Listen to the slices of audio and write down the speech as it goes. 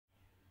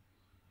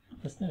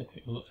Let's take a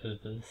quick look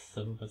at this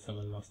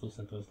 7x7 last 2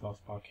 centers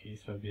last bar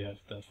case, where we have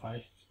the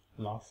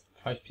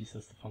five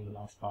pieces to form the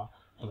last bar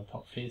on the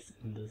top face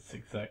in the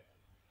zigzag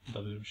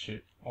W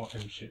shape or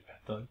M shape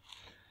pattern.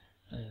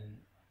 And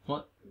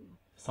what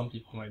some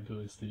people might do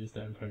is to use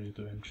the M prime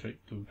to M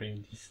trick to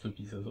bring these two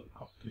pieces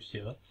up to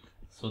here,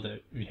 so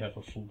that we have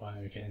a full bar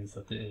and we can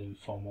insert it in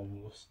 4 more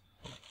moves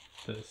like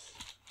this.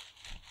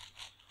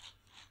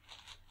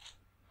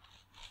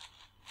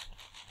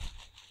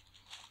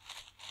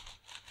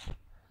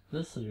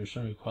 This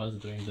solution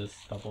requires doing this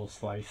double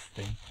slice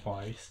thing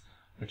twice,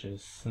 which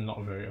is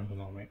not very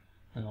ergonomic.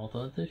 An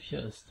alternative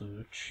here is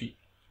to treat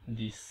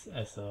these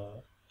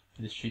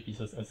 3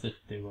 pieces as if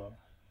they were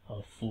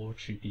a full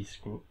 3-piece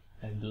group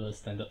and do a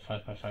standard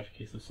 5x5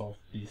 case to solve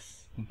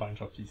this bunch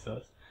of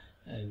pieces.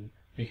 And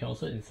we can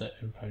also insert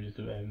M prime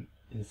to M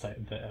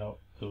inside the L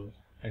to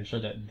ensure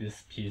that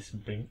this piece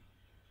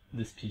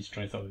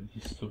joins out with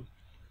these two.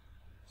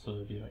 So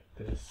it'll be like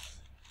this,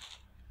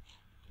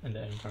 and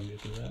the M prime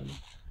to M.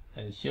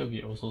 And here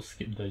we also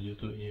skip the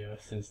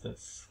U2A since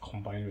that's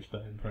combined with the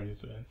M prime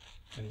to M,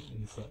 and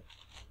insert.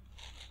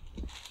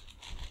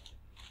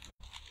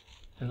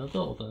 Another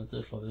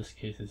alternative for this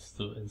case is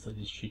to insert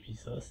these 3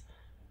 pieces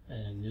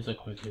and use a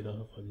commutator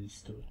for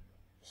these two.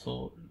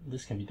 So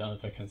this can be done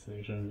with a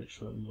cancellation,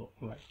 which will look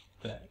like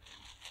that.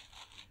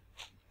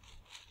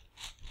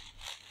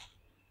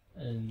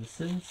 And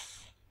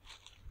since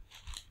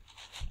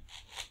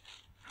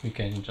we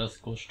can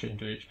just go straight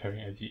into each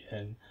pairing at the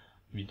end,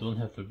 we don't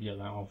have to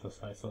realign all of the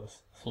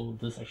slices. So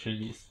this actually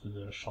leads to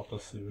the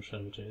shortest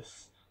solution, which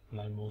is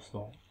 9 moves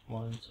long.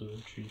 1, 2,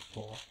 3,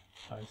 4,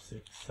 5,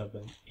 6,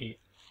 7, 8,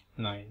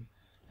 9.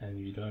 And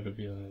we don't have to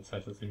realign the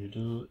slices. If you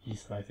do E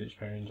slice each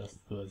pairing,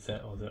 just do a Z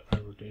or Z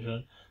prime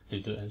rotation. If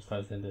you do M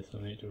slice, then there's no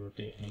need to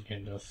rotate and you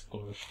can just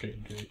go straight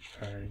into each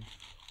pairing.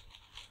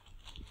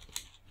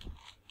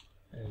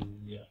 And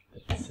yeah,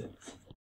 that's it.